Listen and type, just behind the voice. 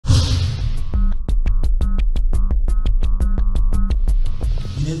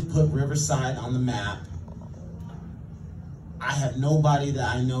didn't put Riverside on the map. I have nobody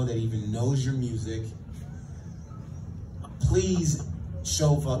that I know that even knows your music. Please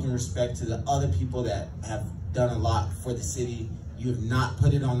show fucking respect to the other people that have done a lot for the city. You have not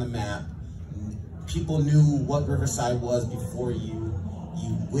put it on the map. People knew what Riverside was before you.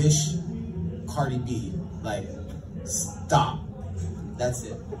 You wish Cardi B. Like, stop. That's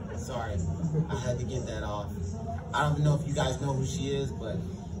it. Sorry. I had to get that off. I don't know if you guys know who she is, but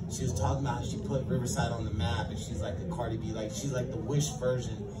she was talking about how she put Riverside on the map and she's like a Cardi B. Like, she's like the Wish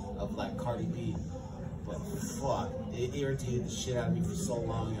version of like Cardi B. But fuck, it irritated the shit out of me for so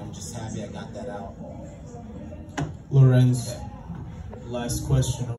long. I'm just happy I got that out. Lorenz, last question.